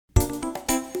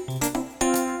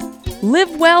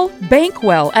Live well, bank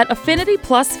well at Affinity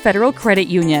Plus Federal Credit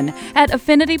Union. At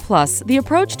Affinity Plus, the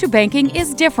approach to banking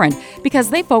is different because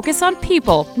they focus on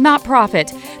people, not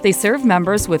profit. They serve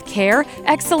members with care,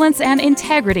 excellence, and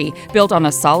integrity, built on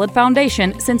a solid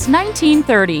foundation since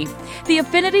 1930. The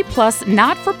Affinity Plus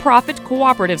not-for-profit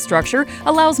cooperative structure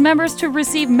allows members to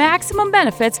receive maximum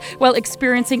benefits while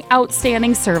experiencing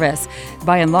outstanding service.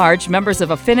 By and large, members of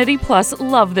Affinity Plus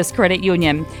love this credit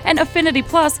union, and Affinity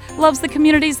Plus loves the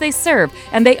communities they serve,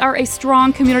 and they are a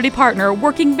strong community partner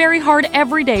working very hard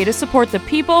every day to support the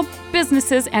people,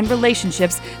 businesses, and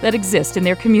relationships that exist in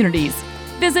their communities.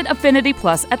 Visit Affinity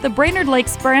Plus at the Brainerd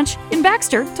Lakes branch in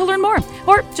Baxter to learn more,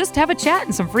 or just have a chat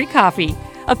and some free coffee.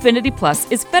 Affinity Plus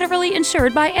is federally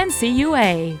insured by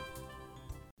NCUA.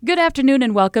 Good afternoon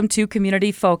and welcome to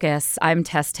Community Focus. I'm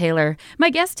Tess Taylor. My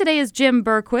guest today is Jim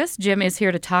Berquist. Jim is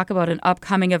here to talk about an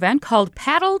upcoming event called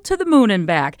Paddle to the Moon and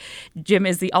Back. Jim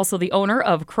is also the owner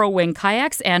of Crow Wing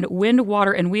Kayaks and Wind,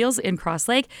 Water, and Wheels in Cross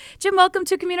Lake. Jim, welcome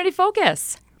to Community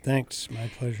Focus. Thanks. My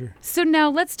pleasure. So now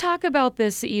let's talk about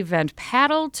this event,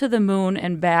 Paddle to the Moon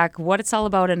and Back, what it's all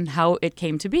about and how it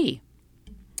came to be.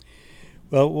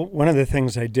 Well, one of the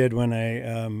things I did when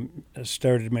I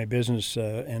started my business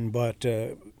and bought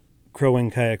Crow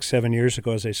Wing Kayaks 7 years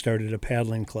ago is I started a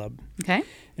paddling club. Okay.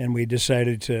 And we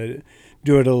decided to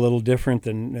do it a little different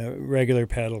than regular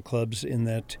paddle clubs in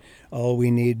that all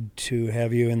we need to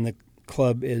have you in the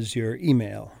club is your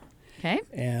email. Okay.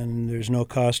 And there's no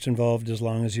cost involved as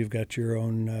long as you've got your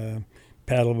own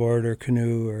paddleboard or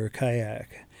canoe or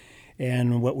kayak.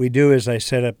 And what we do is I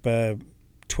set up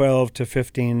 12 to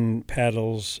 15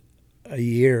 paddles a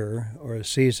year or a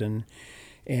season.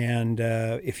 And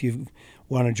if you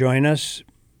want to join us,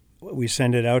 we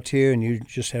send it out to you, and you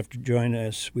just have to join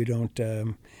us. We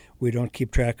don't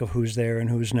keep track of who's there and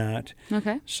who's not.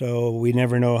 Okay. So we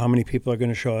never know how many people are going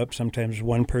to show up. Sometimes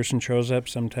one person shows up.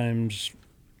 Sometimes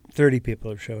 30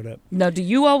 people have showed up. Now, do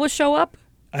you always show up?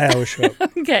 I always show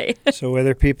up. Okay. So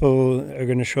whether people are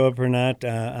going to show up or not,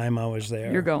 I'm always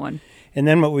there. You're going. And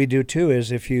then what we do too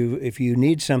is if you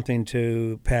need something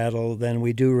to paddle, then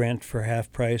we do rent for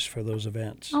half price for those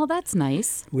events. Oh, that's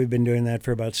nice. We've been doing that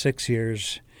for about 6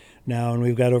 years now, and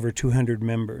we've got over 200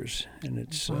 members, and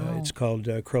it's called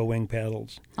Crow Wing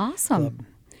Paddles. Awesome. Club.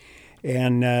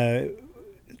 And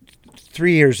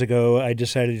 3 years ago, I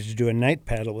decided to do a night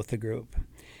paddle with the group.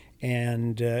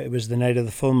 And it was the night of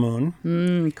the full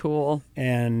moon. Cool.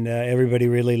 And everybody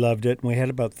really loved it. And we had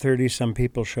about 30-some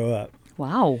people show up.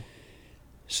 Wow.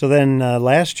 So then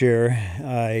last year,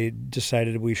 I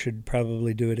decided we should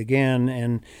probably do it again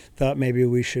and thought maybe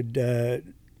we should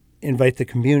invite the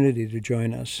community to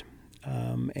join us.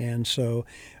 And so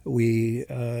we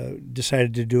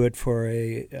decided to do it for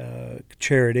a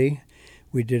charity.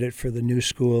 We did it for the new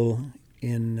school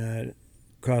in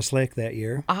Cross Lake that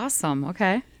year. Awesome.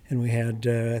 Okay. And we had,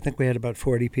 I think we had about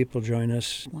 40 people join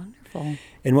us. Wonderful.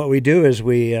 And what we do is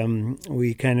we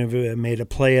kind of made a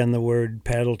play on the word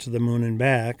paddle to the moon and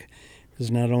back,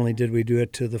 because not only did we do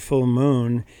it to the full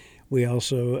moon, we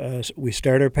also we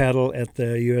start our paddle at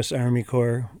the U.S. Army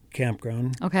Corps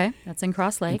campground. Okay, that's in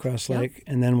Cross Lake. In Cross Lake.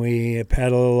 And then we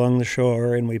paddle along the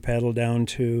shore, and we paddle down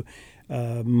to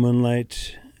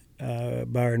Moonlight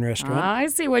Bar and Restaurant. I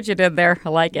see what you did there. I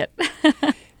like it.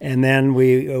 And then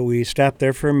we stopped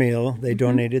there for a meal. They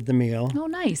donated the meal. Oh,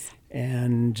 nice.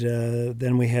 And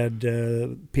then we had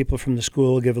people from the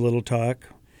school give a little talk.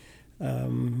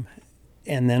 And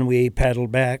then we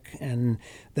paddled back. And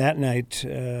that night,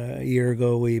 a year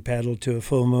ago, we paddled to a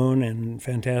full moon and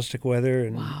fantastic weather,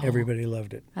 and everybody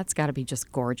loved it. That's got to be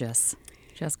just gorgeous.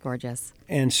 Just gorgeous.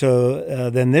 And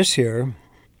so then this year,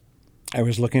 I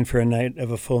was looking for a night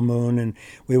of a full moon, and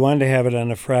we wanted to have it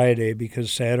on a Friday because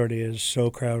Saturday is so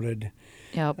crowded.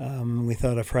 Yep. We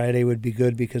thought a Friday would be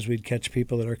good because we'd catch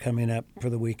people that are coming up for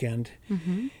the weekend.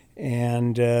 Mm-hmm.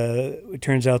 And it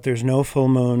turns out there's no full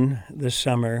moon this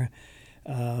summer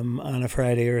on a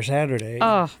Friday or a Saturday.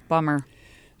 Oh, bummer.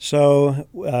 So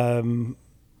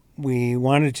we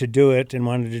wanted to do it and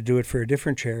wanted to do it for a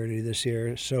different charity this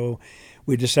year. So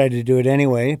we decided to do it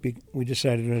anyway. We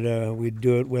decided we'd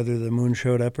do it whether the moon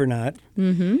showed up or not.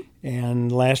 Mm-hmm.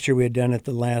 And last year we had done it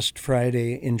the last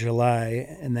Friday in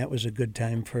July, and that was a good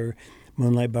time for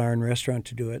Moonlight Bar and Restaurant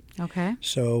to do it. Okay.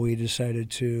 So we decided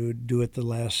to do it the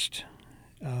last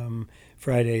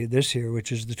Friday this year,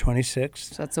 which is the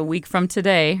 26th. So that's a week from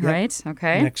today, Yep. right?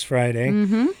 Okay. Next Friday.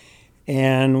 Mm-hmm.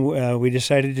 And we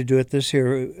decided to do it this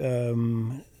year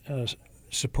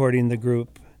supporting the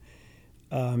group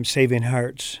Saving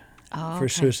Hearts for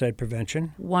suicide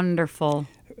prevention. Wonderful.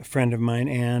 A friend of mine,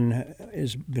 Ann,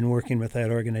 has been working with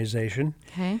that organization.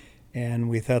 Okay. and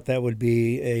we thought that would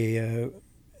be a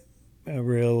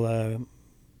real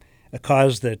a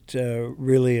cause that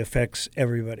really affects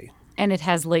everybody. And it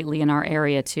has lately in our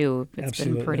area too.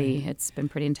 Absolutely. It's been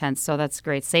pretty intense. So that's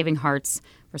great. Saving Hearts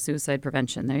for Suicide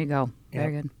Prevention. There you go.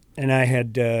 Very good. And I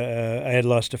had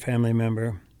lost a family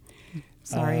member.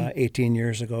 Sorry. 18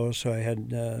 years ago, so I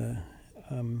had a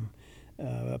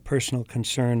personal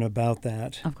concern about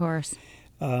that. Of course.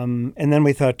 And then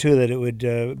we thought too that it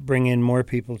would bring in more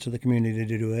people to the community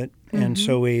to do it, and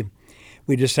so we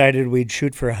decided we'd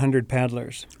shoot for 100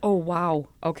 paddlers. Oh wow.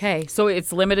 Okay. So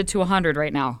it's limited to 100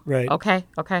 right now. Right. Okay.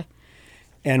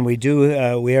 And we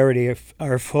do. We already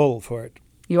are full for it.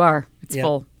 You are. It's Yep.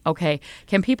 full. Okay.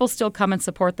 Can people still come and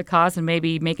support the cause and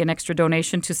maybe make an extra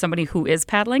donation to somebody who is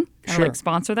paddling? Or Sure. like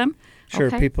sponsor them? Sure,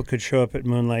 Okay. people could show up at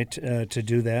Moonlight to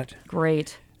do that.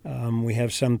 Great. We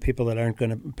have some people that aren't going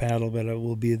to paddle, but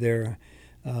will be there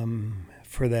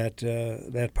for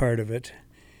that part of it.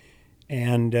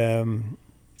 And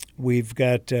we've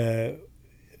got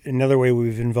another way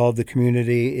we've involved the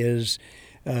community is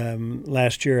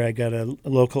last year I got a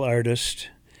local artist.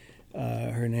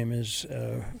 Her name is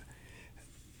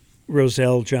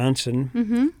Roselle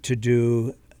Johnson to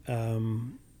do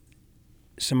some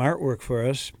artwork for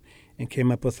us, and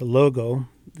came up with a logo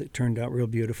that turned out real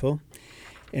beautiful.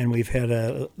 And we've had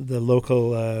the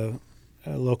local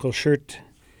shirt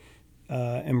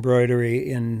embroidery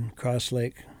in Cross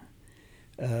Lake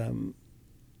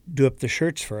do up the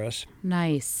shirts for us.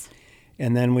 Nice.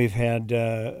 And then we've had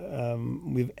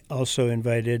we've also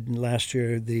invited last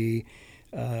year the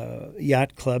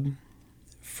yacht club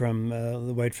from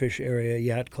the Whitefish Area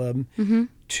Yacht Club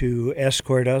to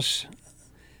escort us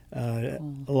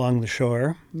along the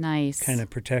shore, Nice. kind of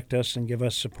protect us and give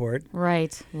us support.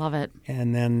 Right. Love it.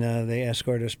 And then they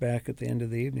escort us back at the end of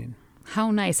the evening.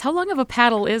 How nice. How long of a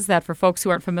paddle is that for folks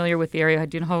who aren't familiar with the area?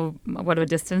 Do you know what a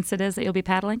distance it is that you'll be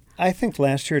paddling? I think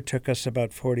last year it took us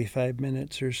about 45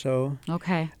 minutes or so.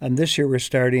 Okay. This year we're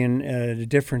starting at a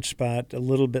different spot, a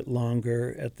little bit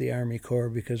longer at the Army Corps,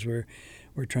 because we're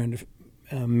trying to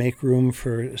make room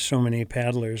for so many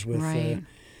paddlers with Right.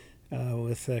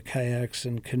 Kayaks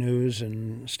and canoes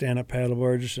and stand-up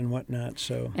paddleboards and whatnot.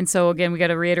 So And so, again, we got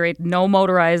to reiterate, no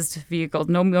motorized vehicles,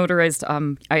 no motorized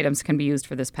items can be used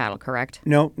for this paddle, correct?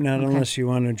 no, not unless you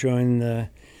want to join the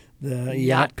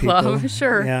yacht club, people.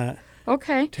 sure. Yeah,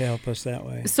 Okay. to help us that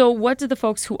way. So what do the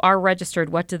folks who are registered,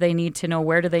 what do they need to know?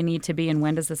 Where do they need to be? And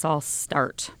when does this all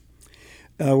start?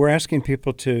 We're asking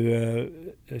people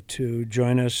to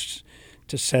join us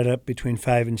to set up between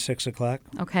 5 and 6 o'clock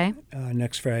Okay.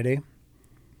 next Friday.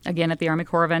 Again, at the Army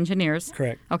Corps of Engineers.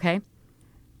 Correct. Okay.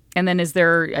 And then is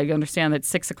there, I understand that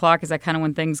 6 o'clock, is that kind of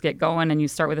when things get going and you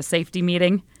start with a safety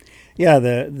meeting? Yeah,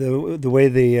 the way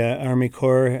the Army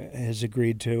Corps has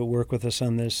agreed to work with us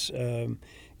on this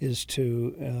is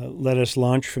to let us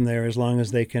launch from there as long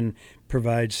as they can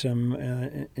provide some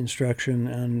instruction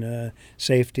on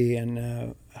safety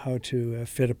and how to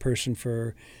fit a person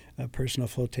for a personal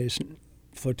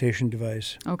flotation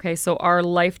device. Okay, so are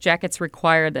life jackets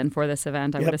required then for this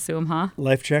event, I Yep. would assume, huh?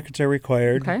 Life jackets are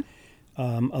required. Okay.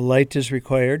 A light is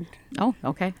required. Oh,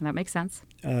 okay, that makes sense.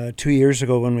 2 years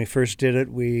ago when we first did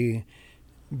it, we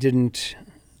didn't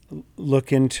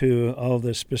look into all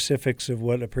the specifics of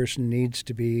what a person needs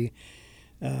to be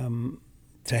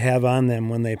to have on them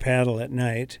when they paddle at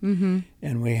night. Mm-hmm.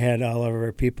 And we had all of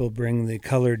our people bring the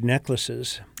colored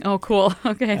necklaces. Oh, cool.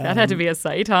 Okay, that had to be a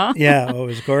sight, huh? Yeah, well, it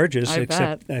was gorgeous, I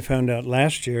except I found out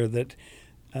last year that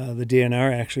the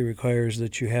DNR actually requires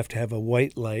that you have to have a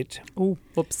white light Oh,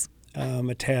 whoops.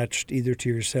 attached either to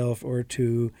yourself or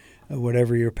to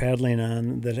whatever you're paddling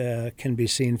on that can be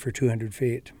seen for 200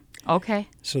 feet. Okay.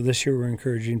 So this year we're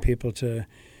encouraging people to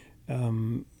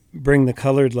bring the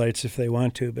colored lights if they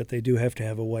want to, but they do have to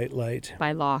have a white light.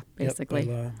 By law, Yep, basically.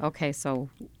 by law. Okay, so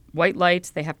white lights,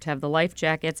 they have to have the life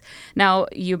jackets. Now,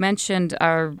 you mentioned,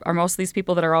 are most of these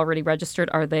people that are already registered,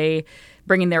 are they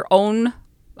bringing their own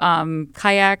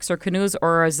kayaks or canoes,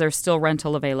 or is there still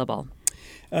rental available?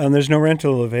 There's no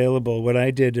rental available. What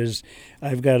I did is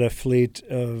I've got a fleet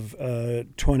of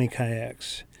 20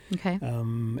 kayaks Okay.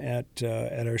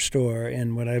 at our store,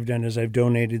 and what I've done is I've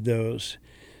donated those.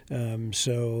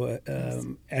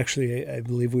 Actually, I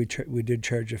believe we did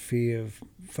charge a fee of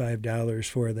 $5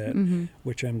 for that,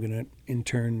 which I'm going to in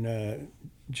turn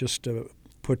just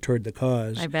put toward the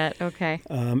cause. I bet. Okay.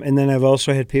 And then I've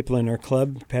also had people in our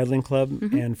club, paddling club,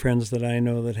 and friends that I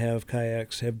know that have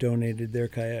kayaks have donated their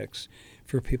kayaks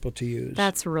for people to use.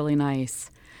 That's really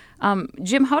nice.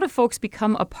 Jim, how do folks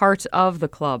become a part of the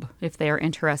club if they are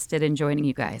interested in joining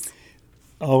you guys?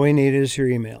 All we need is your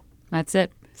email. That's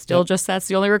it. Still Yep. just that's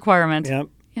the only requirement. Yep.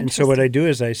 And so what I do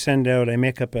is I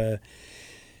make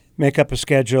up a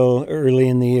schedule early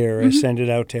in the year. I send it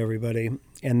out to everybody.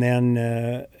 And then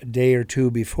a day or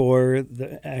two before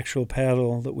the actual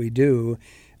paddle that we do,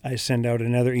 I send out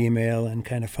another email and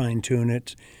kind of fine-tune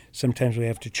it. Sometimes we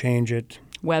have to change it.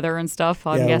 Weather and stuff,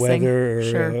 I'm guessing.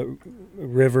 Weather or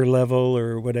river level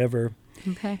or whatever.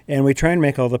 Okay. And we try and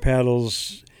make all the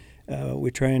paddles,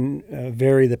 we try and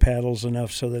vary the paddles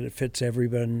enough so that it fits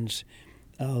everyone's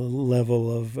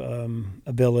level of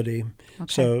ability.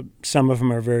 Okay. So some of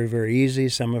them are very, very easy.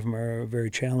 Some of them are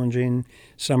very challenging.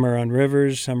 Some are on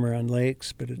rivers. Some are on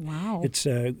lakes. But it's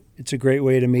a great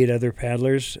way to meet other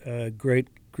paddlers. A great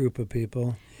group of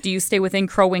people. Do you stay within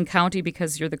Crow Wing County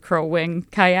because you're the Crow Wing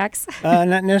kayaks?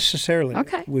 Not necessarily.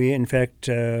 Okay. We, in fact,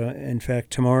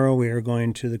 tomorrow we are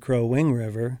going to the Crow Wing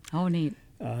River. Oh, neat.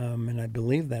 And I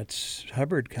believe that's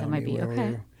Hubbard County. That might be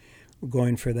okay. We're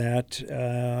going for that.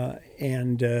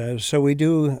 So we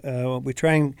do, we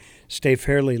try and stay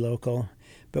fairly local,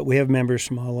 but we have members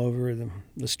from all over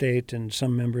the state and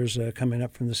some members coming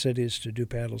up from the cities to do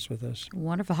paddles with us.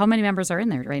 Wonderful. How many members are in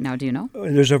there right now? Do you know?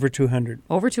 There's over 200.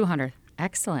 Over 200.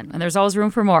 Excellent. And there's always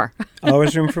room for more.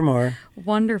 Always room for more.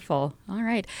 Wonderful. All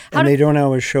right. And they don't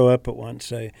always show up at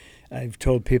once. I've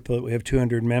told people that we have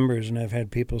 200 members, and I've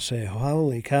had people say,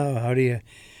 "Holy cow! How do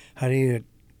you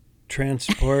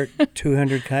transport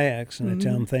 200 kayaks?" And I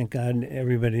tell them, "Thank God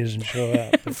everybody doesn't show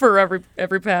up." For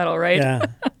every paddle, right? Yeah.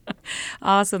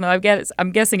 Awesome.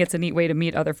 I'm guessing it's a neat way to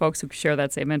meet other folks who share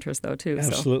that same interest, though, too.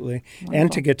 Absolutely. So.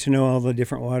 And to get to know all the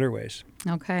different waterways.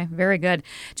 Okay, very good.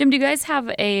 Jim, do you guys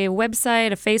have a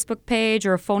website, a Facebook page,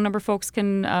 or a phone number folks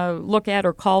can look at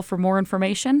or call for more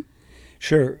information?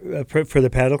 Sure. For the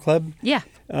Paddle Club? Yeah.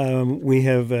 We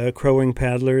have Crow Wing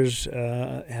Paddlers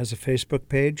has a Facebook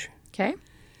page. Okay.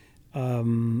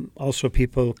 Also,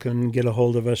 people can get a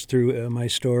hold of us through my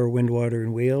store, Wind, Water,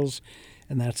 and Wheels,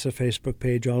 and that's a Facebook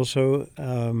page also.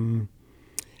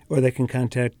 Or they can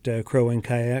contact Crow Wing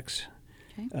Kayaks,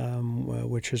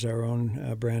 which is our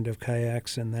own brand of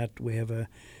kayaks, and that we have a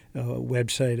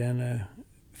website and a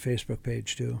Facebook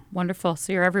page too. Wonderful.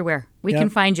 So you're everywhere. We can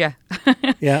find you.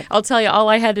 Yeah. I'll tell you, all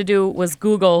I had to do was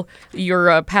Google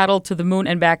your paddle to the moon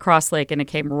and back Cross Lake, and it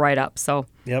came right up. So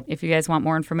if you guys want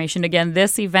more information, again,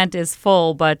 this event is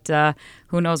full, but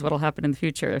who knows what will happen in the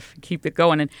future if you keep it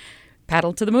going. And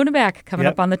Paddle to the Moon and Back coming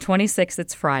up on the 26th.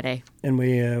 It's Friday. And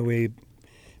we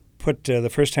put the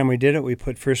first time we did it, we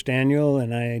put first annual,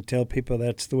 and I tell people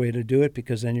that's the way to do it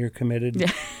because then you're committed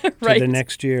to the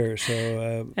next year.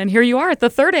 So and here you are at the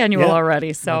third annual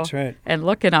already. So that's right. And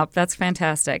looking up, that's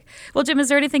fantastic. Well, Jim, is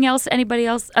there anything else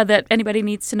that anybody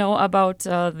needs to know about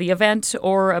the event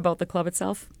or about the club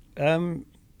itself?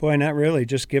 Boy, not really.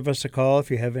 Just give us a call if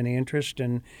you have any interest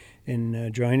in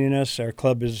joining us. Our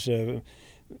club is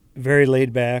very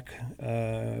laid back.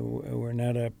 We're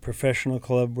not a professional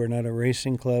club. We're not a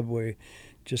racing club. We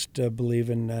just believe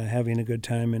in having a good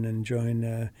time and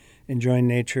enjoying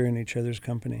nature and each other's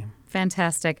company.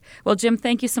 Fantastic. Well, Jim,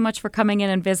 thank you so much for coming in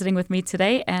and visiting with me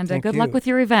today, and good luck with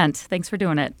your event. Thanks for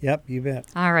doing it. Yep, you bet.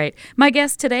 All right. My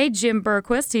guest today, Jim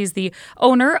Bergquist. He's the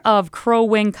owner of Crow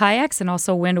Wing Kayaks and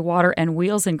also Wind, Water, and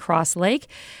Wheels in Cross Lake.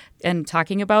 And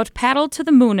talking about Paddle to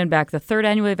the Moon and Back, the third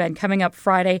annual event coming up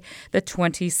Friday, the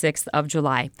 26th of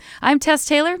July. I'm Tess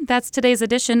Taylor. That's today's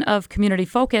edition of Community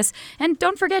Focus. And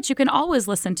don't forget, you can always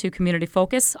listen to Community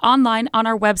Focus online on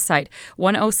our website,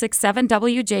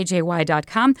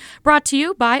 1067wjjy.com, brought to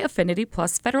you by Affinity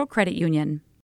Plus Federal Credit Union.